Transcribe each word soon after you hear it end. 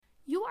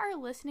are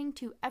listening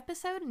to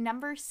episode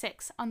number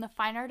 6 on the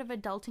Fine Art of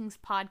Adulting's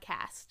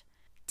podcast.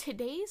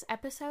 Today's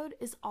episode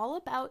is all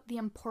about the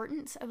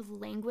importance of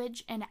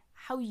language and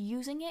how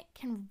using it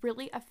can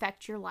really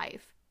affect your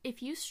life.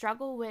 If you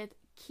struggle with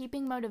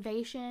keeping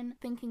motivation,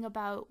 thinking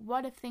about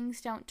what if things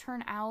don't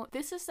turn out,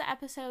 this is the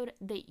episode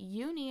that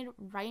you need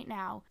right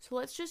now. So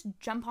let's just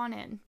jump on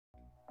in.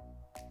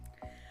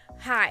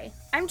 Hi,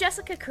 I'm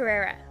Jessica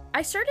Carrera.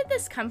 I started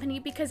this company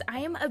because I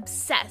am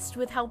obsessed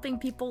with helping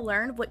people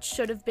learn what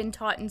should have been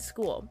taught in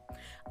school.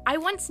 I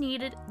once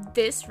needed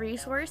this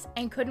resource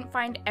and couldn't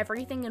find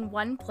everything in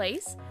one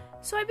place,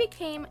 so I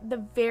became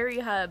the very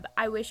hub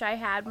I wish I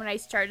had when I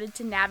started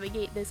to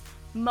navigate this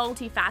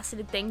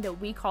multifaceted thing that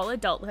we call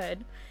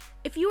adulthood.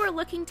 If you are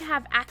looking to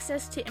have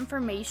access to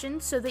information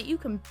so that you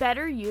can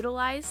better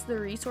utilize the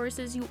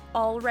resources you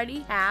already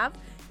have,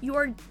 you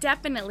are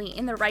definitely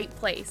in the right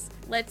place.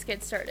 Let's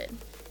get started.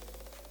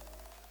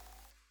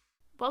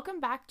 Welcome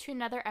back to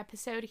another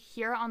episode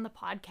here on the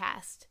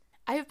podcast.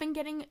 I have been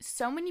getting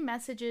so many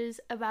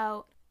messages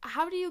about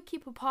how do you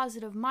keep a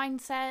positive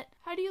mindset?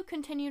 How do you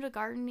continue to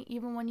garden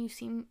even when you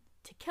seem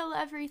to kill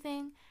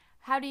everything?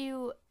 How do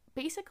you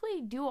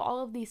basically do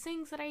all of these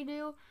things that I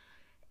do?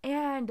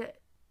 And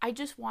I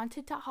just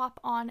wanted to hop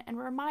on and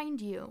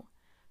remind you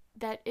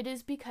that it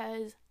is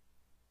because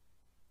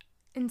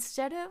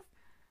instead of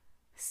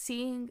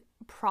seeing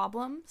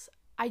problems,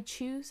 I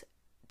choose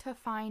to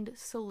find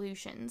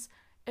solutions,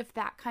 if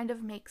that kind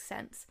of makes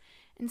sense.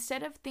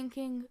 Instead of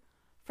thinking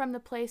from the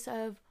place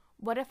of,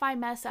 what if I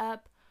mess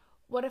up?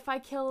 What if I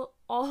kill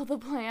all the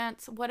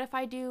plants? What if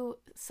I do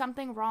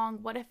something wrong?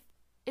 What if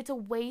it's a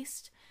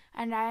waste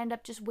and I end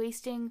up just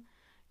wasting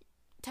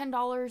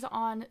 $10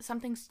 on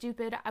something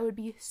stupid? I would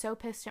be so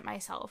pissed at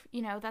myself.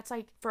 You know, that's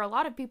like, for a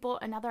lot of people,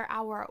 another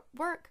hour at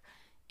work,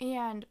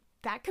 and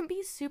that can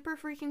be super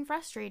freaking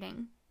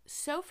frustrating.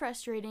 So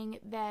frustrating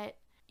that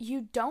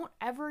you don't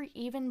ever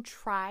even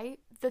try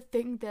the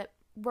thing that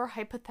we're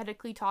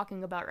hypothetically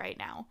talking about right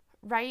now,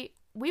 right?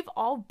 We've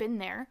all been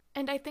there.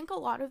 And I think a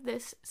lot of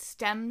this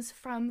stems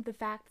from the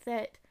fact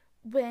that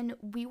when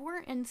we were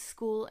in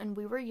school and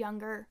we were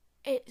younger,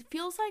 it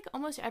feels like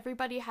almost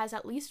everybody has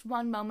at least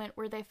one moment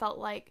where they felt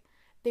like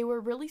they were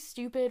really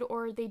stupid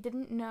or they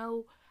didn't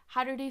know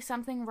how to do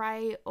something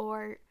right,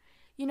 or,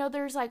 you know,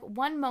 there's like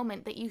one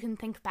moment that you can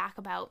think back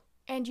about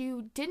and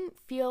you didn't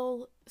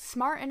feel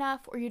smart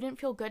enough or you didn't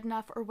feel good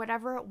enough or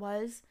whatever it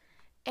was,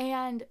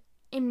 and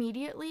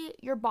immediately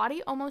your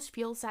body almost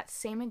feels that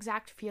same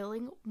exact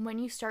feeling when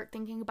you start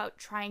thinking about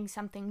trying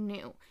something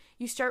new.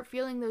 You start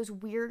feeling those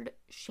weird,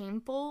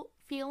 shameful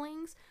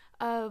feelings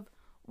of,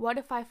 what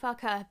if I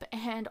fuck up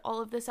and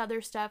all of this other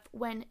stuff,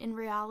 when in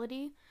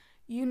reality,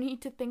 you need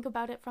to think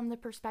about it from the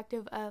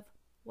perspective of,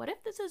 what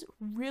if this is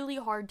really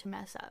hard to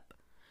mess up?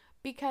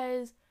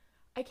 Because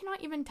I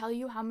cannot even tell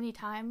you how many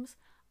times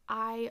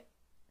I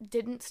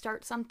didn't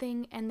start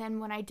something, and then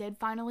when I did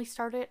finally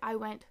start it, I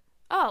went,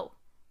 oh,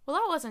 well,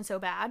 that wasn't so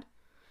bad.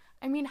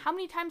 I mean, how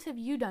many times have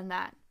you done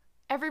that?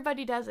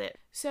 Everybody does it.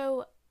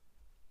 So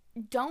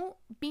don't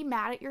be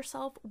mad at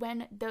yourself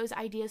when those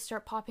ideas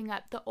start popping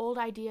up. The old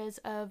ideas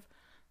of,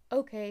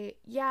 okay,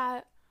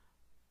 yeah,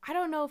 I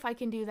don't know if I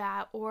can do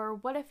that, or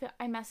what if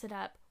I mess it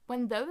up?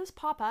 When those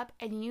pop up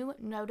and you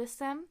notice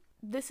them,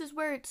 this is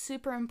where it's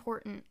super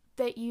important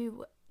that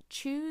you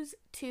choose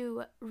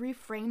to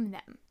reframe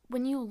them.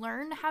 When you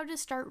learn how to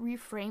start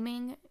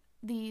reframing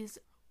these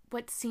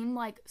what seem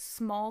like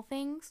small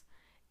things,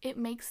 it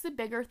makes the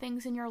bigger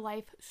things in your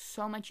life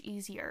so much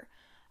easier.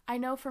 I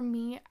know for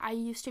me, I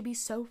used to be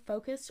so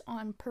focused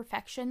on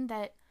perfection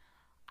that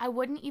I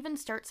wouldn't even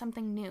start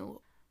something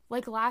new.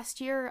 Like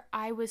last year,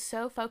 I was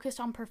so focused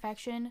on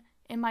perfection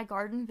in my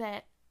garden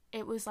that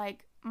it was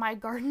like my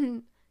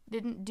garden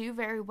didn't do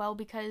very well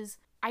because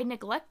I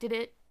neglected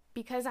it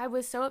because I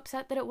was so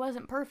upset that it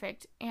wasn't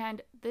perfect.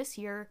 And this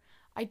year,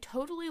 I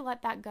totally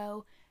let that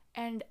go,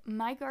 and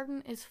my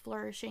garden is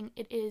flourishing.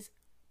 It is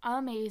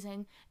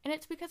amazing, and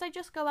it's because I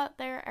just go out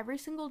there every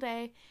single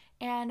day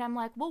and I'm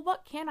like, well,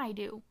 what can I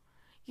do?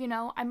 You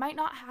know, I might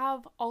not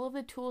have all of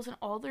the tools and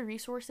all the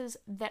resources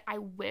that I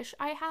wish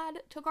I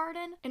had to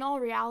garden. In all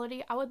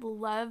reality, I would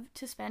love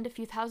to spend a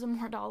few $1,000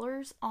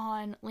 more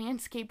on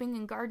landscaping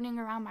and gardening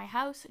around my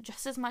house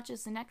just as much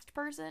as the next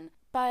person.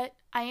 But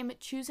I am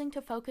choosing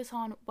to focus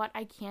on what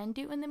I can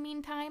do in the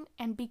meantime.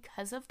 And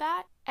because of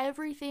that,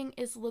 everything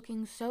is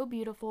looking so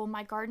beautiful.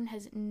 My garden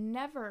has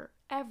never,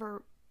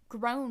 ever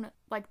grown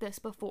like this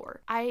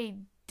before. I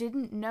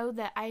didn't know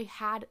that I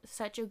had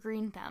such a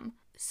green thumb.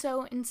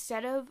 So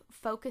instead of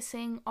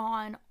focusing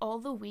on all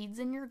the weeds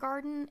in your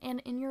garden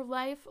and in your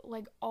life,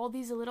 like all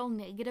these little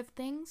negative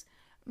things,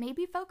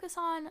 maybe focus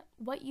on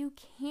what you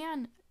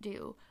can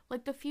do,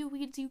 like the few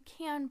weeds you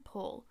can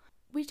pull.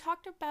 We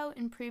talked about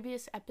in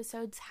previous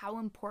episodes how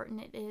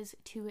important it is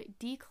to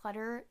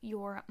declutter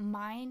your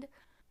mind,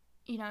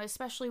 you know,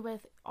 especially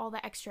with all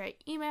the extra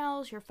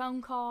emails, your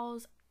phone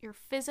calls, your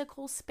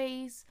physical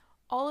space.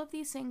 All of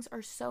these things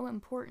are so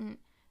important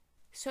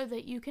so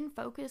that you can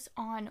focus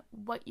on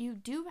what you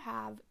do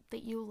have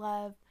that you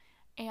love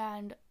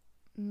and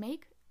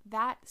make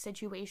that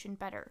situation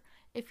better.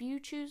 If you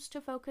choose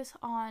to focus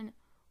on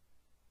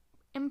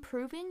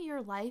improving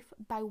your life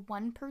by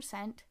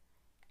 1%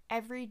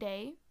 every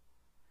day,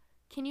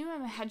 can you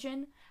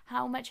imagine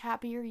how much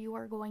happier you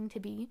are going to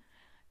be?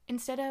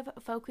 Instead of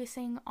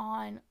focusing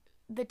on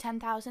the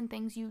 10,000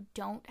 things you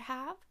don't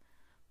have,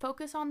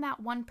 focus on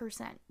that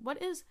 1%.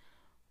 What is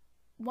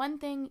one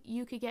thing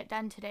you could get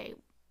done today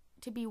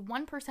to be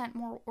 1%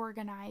 more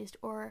organized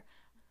or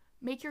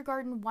make your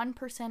garden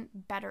 1%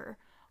 better?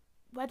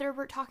 Whether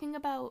we're talking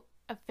about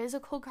a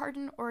physical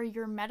garden or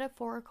your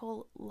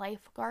metaphorical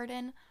life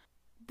garden,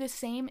 the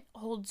same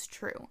holds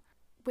true.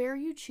 Where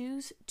you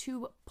choose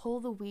to pull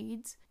the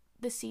weeds,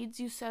 the seeds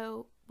you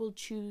sow will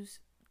choose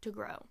to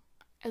grow.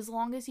 As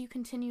long as you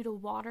continue to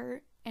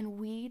water and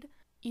weed,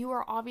 you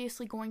are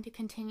obviously going to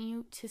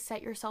continue to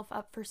set yourself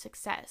up for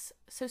success.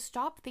 So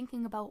stop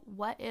thinking about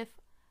what if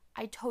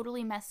I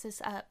totally mess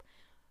this up.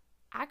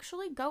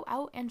 Actually go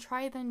out and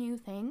try the new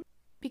thing,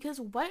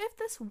 because what if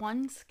this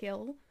one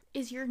skill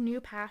is your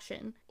new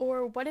passion?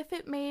 Or what if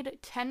it made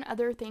 10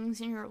 other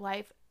things in your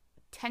life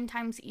 10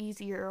 times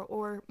easier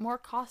or more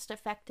cost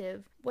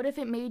effective? What if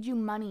it made you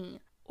money?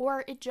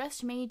 Or it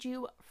just made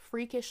you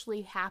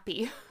freakishly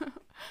happy?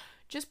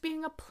 Just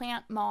being a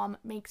plant mom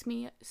makes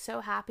me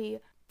so happy.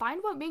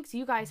 Find what makes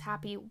you guys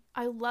happy.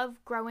 I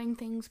love growing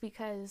things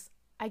because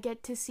I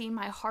get to see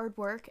my hard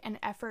work and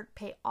effort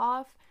pay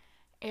off,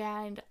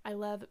 and I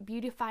love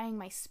beautifying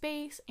my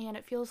space, and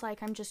it feels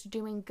like I'm just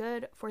doing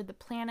good for the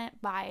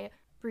planet by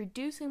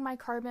reducing my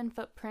carbon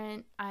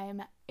footprint.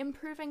 I'm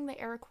improving the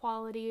air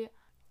quality,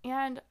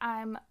 and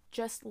I'm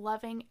just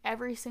loving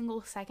every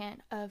single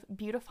second of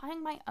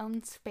beautifying my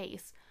own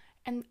space.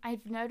 And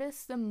I've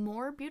noticed the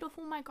more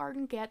beautiful my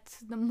garden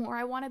gets, the more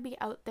I want to be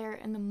out there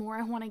and the more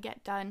I want to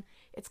get done.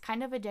 It's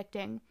kind of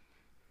addicting.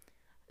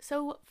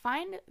 So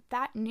find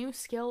that new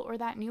skill or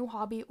that new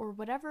hobby or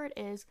whatever it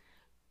is.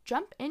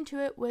 Jump into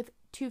it with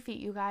 2 feet,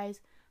 you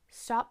guys.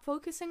 Stop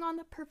focusing on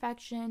the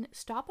perfection.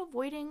 Stop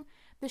avoiding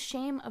the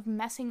shame of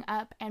messing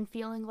up and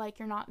feeling like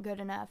you're not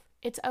good enough.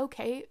 It's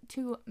okay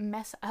to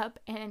mess up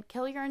and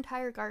kill your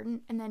entire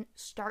garden and then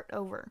start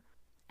over.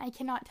 I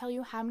cannot tell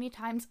you how many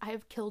times I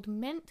have killed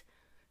mint.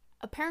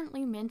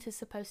 Apparently mint is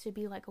supposed to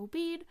be like a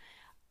weed.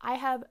 I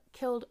have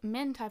killed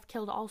mint, I've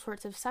killed all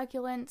sorts of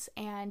succulents,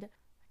 and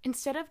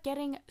instead of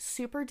getting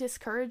super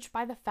discouraged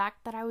by the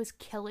fact that I was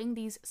killing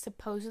these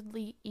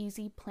supposedly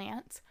easy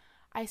plants,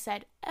 I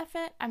said, F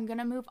it, I'm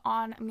gonna move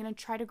on, I'm gonna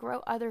try to grow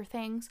other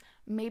things.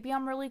 Maybe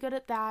I'm really good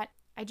at that.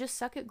 I just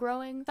suck at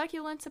growing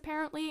succulents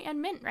apparently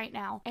and mint right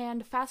now.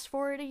 And fast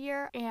forward a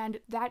year, and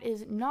that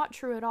is not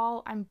true at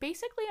all. I'm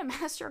basically a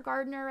master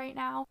gardener right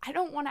now. I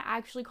don't want to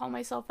actually call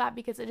myself that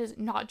because it is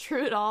not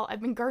true at all.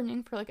 I've been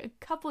gardening for like a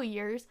couple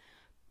years,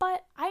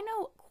 but I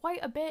know quite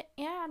a bit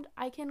and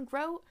I can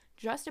grow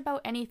just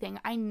about anything.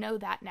 I know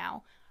that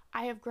now.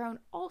 I have grown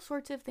all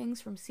sorts of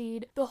things from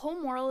seed. The whole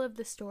moral of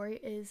the story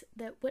is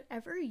that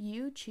whatever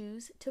you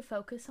choose to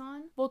focus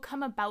on will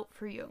come about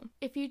for you.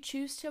 If you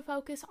choose to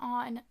focus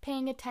on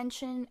paying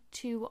attention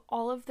to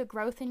all of the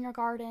growth in your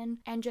garden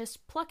and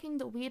just plucking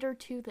the weed or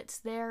two that's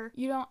there,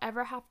 you don't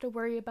ever have to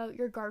worry about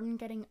your garden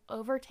getting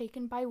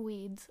overtaken by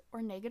weeds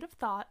or negative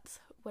thoughts,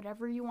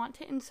 whatever you want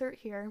to insert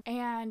here,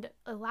 and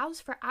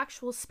allows for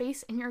actual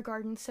space in your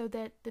garden so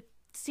that the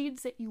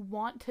seeds that you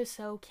want to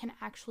sow can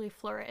actually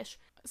flourish.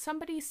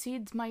 Somebody's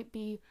seeds might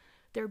be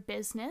their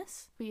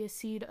business, be a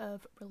seed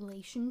of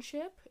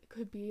relationship,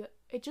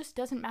 it just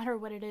doesn't matter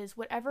what it is.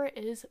 Whatever it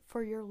is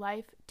for your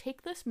life,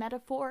 take this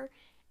metaphor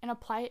and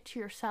apply it to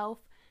yourself.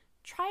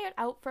 Try it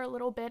out for a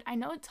little bit. I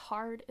know it's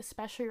hard,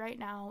 especially right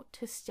now,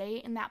 to stay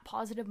in that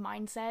positive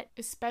mindset,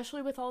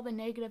 especially with all the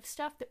negative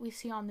stuff that we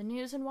see on the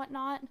news and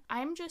whatnot.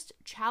 I'm just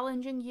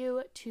challenging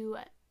you to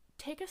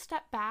take a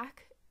step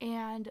back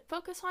and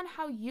focus on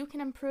how you can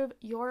improve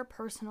your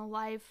personal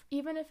life,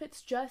 even if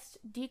it's just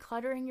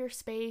decluttering your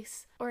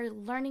space or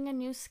learning a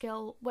new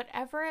skill,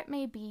 whatever it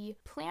may be.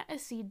 Plant a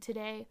seed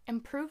today,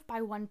 improve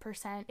by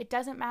 1%. It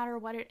doesn't matter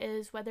what it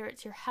is, whether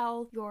it's your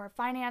health, your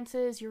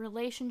finances, your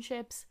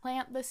relationships.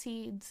 Plant the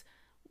seeds,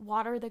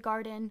 water the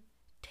garden,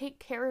 take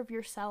care of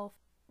yourself.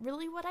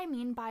 Really what I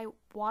mean by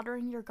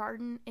watering your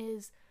garden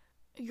is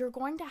you're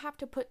going to have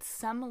to put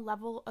some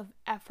level of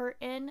effort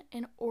in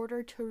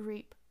order to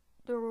reap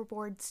the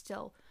reward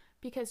still,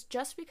 because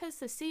just because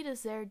the seed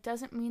is there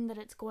doesn't mean that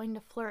it's going to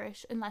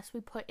flourish unless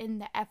we put in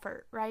the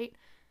effort, right?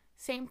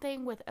 Same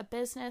thing with a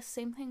business,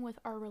 same thing with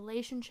our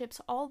relationships,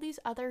 all these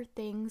other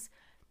things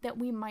that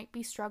we might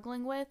be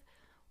struggling with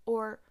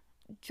or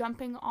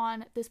jumping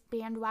on this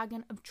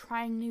bandwagon of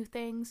trying new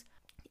things.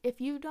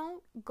 If you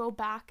don't go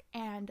back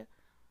and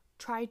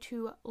try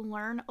to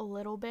learn a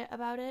little bit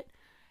about it,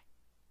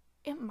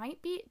 it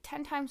might be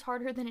 10 times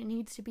harder than it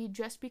needs to be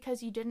just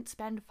because you didn't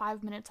spend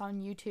 5 minutes on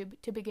YouTube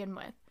to begin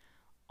with.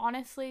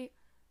 Honestly,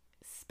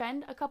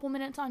 spend a couple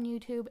minutes on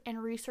YouTube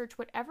and research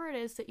whatever it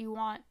is that you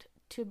want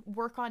to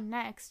work on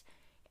next,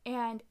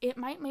 and it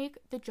might make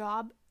the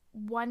job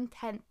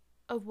 1/10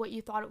 of what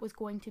you thought it was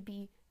going to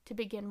be to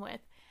begin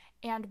with.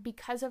 And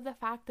because of the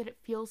fact that it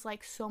feels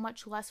like so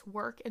much less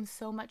work and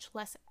so much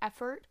less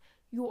effort,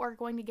 you are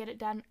going to get it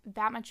done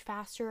that much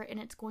faster, and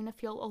it's going to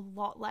feel a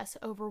lot less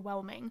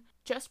overwhelming.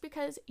 Just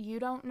because you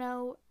don't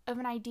know of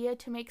an idea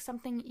to make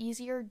something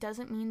easier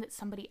doesn't mean that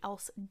somebody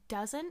else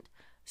doesn't.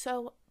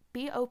 So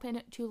be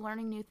open to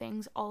learning new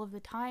things all of the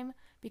time,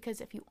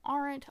 because if you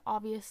aren't,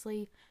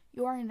 obviously,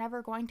 you are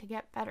never going to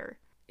get better.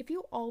 If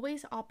you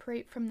always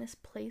operate from this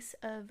place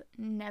of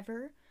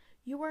never,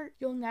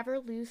 you'll never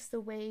lose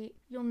the weight,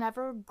 you'll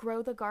never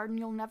grow the garden,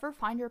 you'll never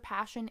find your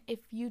passion if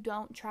you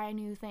don't try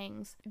new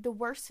things. The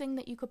worst thing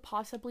that you could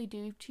possibly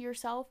do to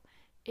yourself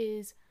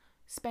is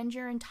spend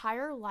your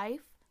entire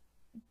life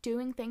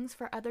doing things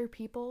for other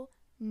people,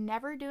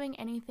 never doing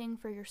anything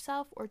for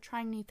yourself or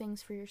trying new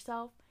things for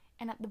yourself,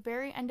 and at the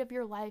very end of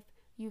your life,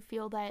 you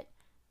feel that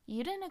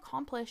you didn't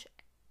accomplish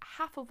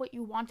half of what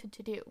you wanted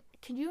to do.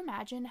 Can you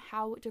imagine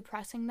how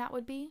depressing that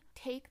would be?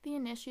 Take the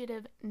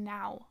initiative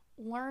now.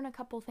 Learn a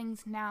couple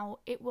things now.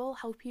 It will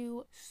help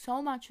you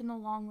so much in the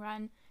long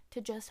run to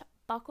just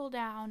buckle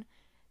down,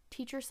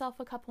 teach yourself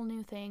a couple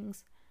new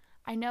things.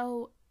 I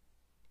know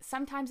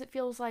sometimes it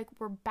feels like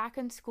we're back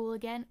in school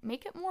again.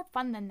 Make it more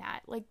fun than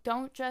that. Like,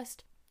 don't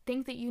just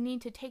think that you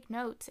need to take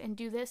notes and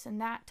do this and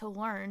that to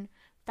learn.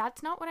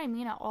 That's not what I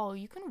mean at all.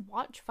 You can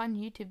watch fun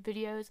YouTube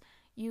videos.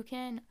 You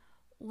can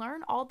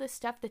learn all this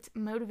stuff that's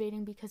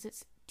motivating because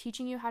it's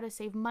teaching you how to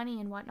save money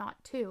and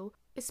whatnot too.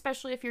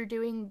 Especially if you're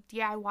doing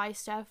DIY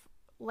stuff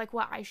like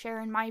what I share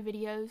in my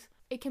videos.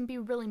 It can be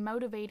really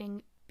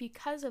motivating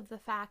because of the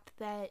fact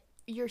that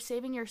you're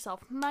saving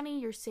yourself money,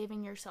 you're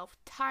saving yourself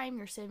time,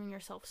 you're saving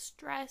yourself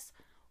stress.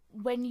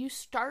 When you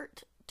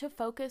start to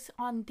focus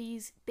on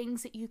these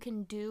things that you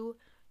can do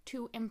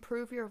to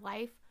improve your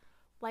life,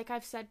 like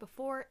I've said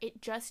before,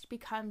 it just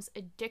becomes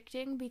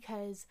addicting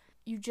because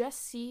you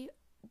just see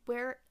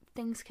where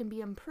things can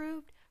be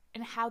improved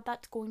and how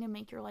that's going to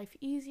make your life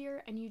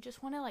easier, and you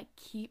just want to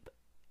keep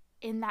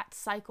in that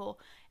cycle.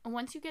 And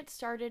once you get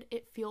started,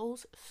 it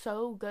feels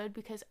so good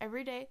because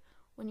every day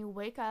when you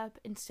wake up,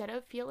 instead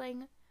of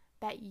feeling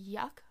that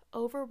yuck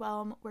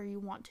overwhelm where you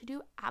want to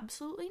do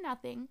absolutely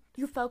nothing,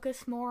 you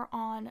focus more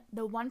on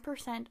the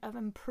 1% of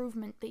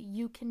improvement that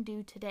you can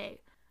do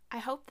today. I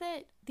hope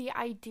that the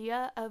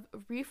idea of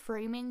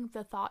reframing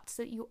the thoughts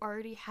that you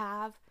already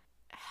have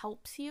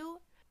helps you.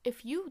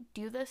 If you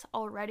do this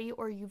already,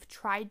 or you've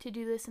tried to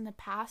do this in the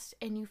past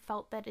and you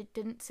felt that it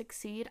didn't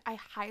succeed, I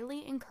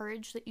highly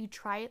encourage that you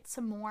try it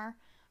some more,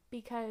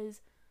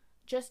 because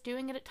just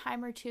doing it a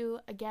time or two,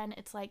 again,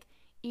 it's like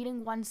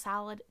eating one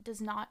salad does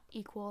not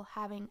equal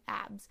having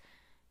abs.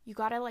 You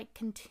gotta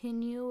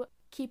continue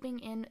keeping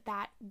in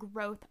that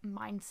growth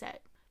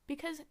mindset,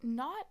 because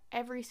not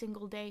every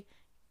single day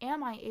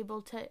am I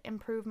able to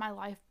improve my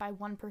life by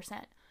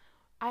 1%.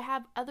 I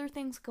have other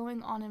things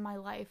going on in my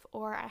life,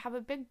 or I have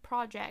a big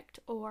project,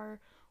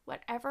 or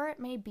whatever it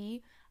may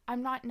be.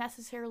 I'm not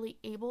necessarily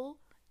able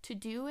to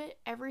do it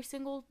every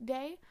single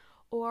day,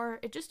 or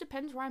it just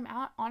depends where I'm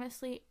at,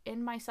 honestly,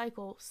 in my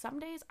cycle. Some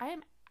days I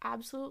am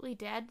absolutely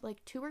dead,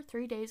 2 or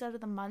 3 days out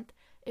of the month,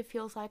 it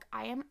feels like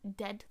I am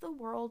dead to the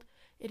world.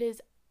 It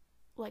is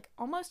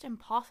almost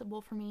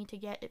impossible for me to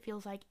get, it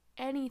feels like,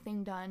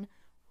 anything done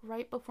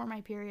right before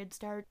my period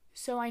starts.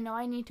 So I know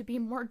I need to be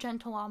more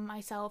gentle on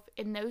myself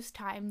in those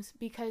times,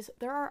 because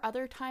there are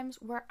other times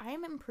where I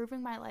am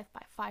improving my life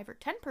by 5 or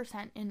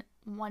 10% in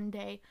one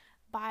day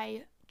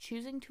by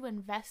choosing to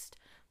invest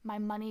my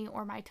money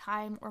or my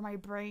time or my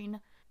brain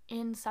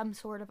in some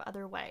sort of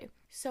other way.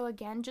 So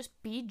again, just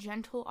be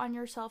gentle on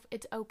yourself.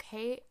 It's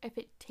okay if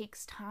it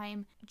takes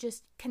time.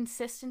 Just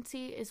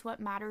consistency is what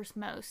matters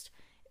most.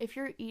 If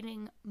you're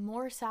eating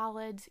more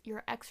salads,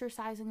 you're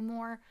exercising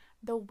more,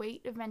 the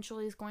weight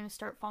eventually is going to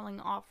start falling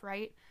off,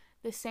 right?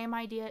 The same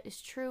idea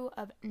is true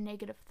of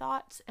negative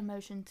thoughts,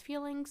 emotions,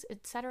 feelings,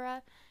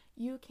 etc.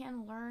 You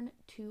can learn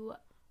to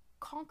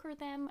conquer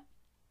them,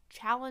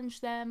 challenge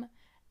them,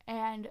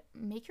 and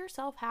make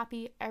yourself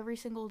happy every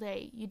single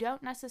day. You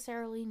don't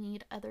necessarily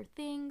need other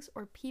things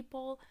or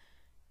people.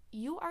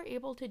 You are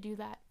able to do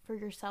that for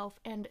yourself.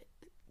 And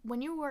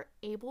when you are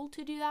able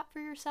to do that for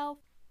yourself,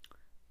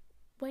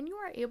 when you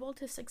are able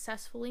to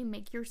successfully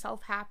make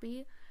yourself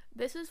happy,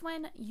 this is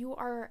when you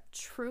are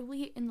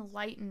truly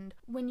enlightened.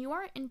 When you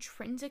are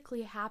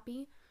intrinsically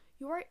happy,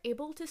 you are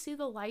able to see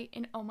the light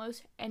in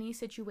almost any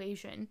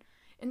situation.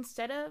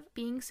 Instead of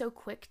being so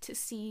quick to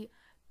see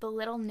the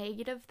little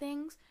negative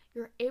things,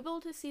 you're able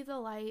to see the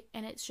light,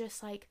 and it's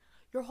just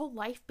your whole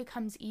life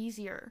becomes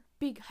easier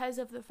because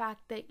of the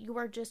fact that you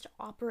are just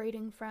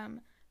operating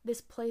from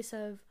this place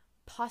of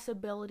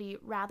possibility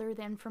rather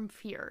than from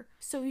fear.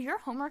 So your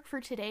homework for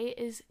today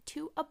is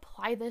to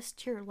apply this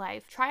to your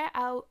life. Try it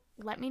out,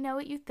 let me know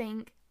what you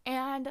think,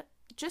 and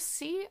just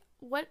see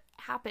what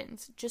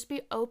happens. Just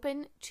be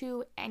open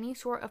to any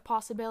sort of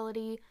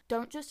possibility.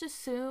 Don't just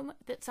assume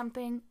that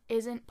something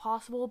isn't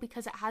possible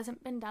because it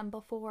hasn't been done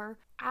before.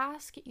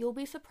 Ask. You'll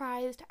be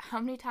surprised how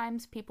many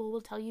times people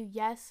will tell you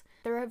yes.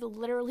 There have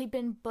literally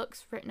been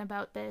books written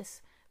about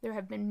this. There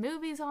have been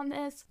movies on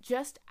this.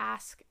 Just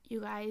ask,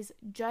 you guys.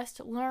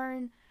 Just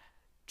learn.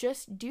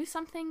 just do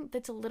something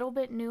that's a little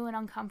bit new and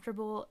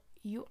uncomfortable.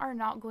 You are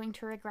not going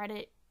to regret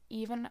it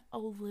even a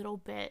little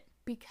bit,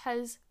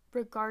 because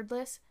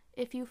regardless,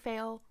 if you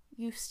fail,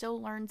 you still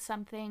learned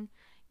something.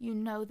 You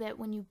know that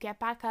when you get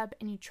back up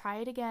and you try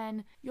it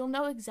again, you'll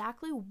know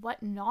exactly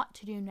what not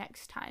to do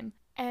next time.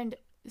 And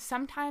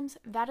sometimes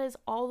that is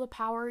all the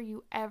power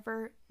you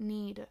ever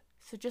need.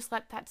 So just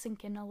let that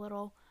sink in a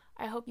little.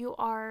 I hope you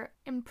are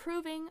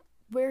improving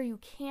where you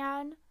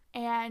can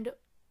and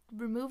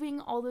removing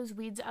all those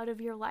weeds out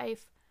of your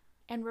life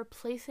and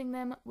replacing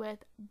them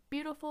with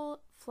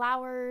beautiful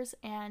flowers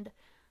and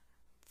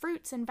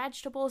fruits and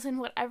vegetables and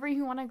whatever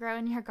you want to grow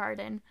in your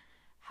garden.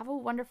 Have a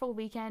wonderful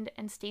weekend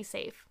and stay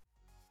safe.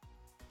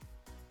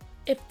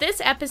 If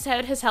this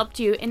episode has helped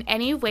you in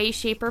any way,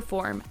 shape, or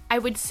form, I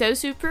would so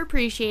super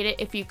appreciate it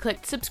if you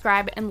clicked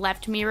subscribe and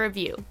left me a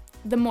review.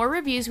 The more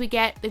reviews we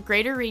get, the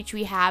greater reach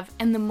we have,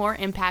 and the more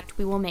impact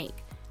we will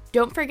make.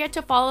 Don't forget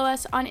to follow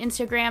us on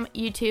Instagram,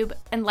 YouTube,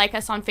 and like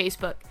us on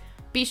Facebook.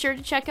 Be sure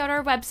to check out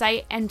our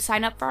website and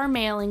sign up for our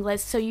mailing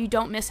list so you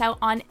don't miss out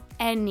on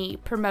any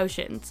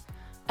promotions.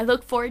 I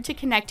look forward to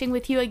connecting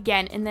with you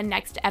again in the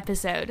next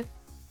episode.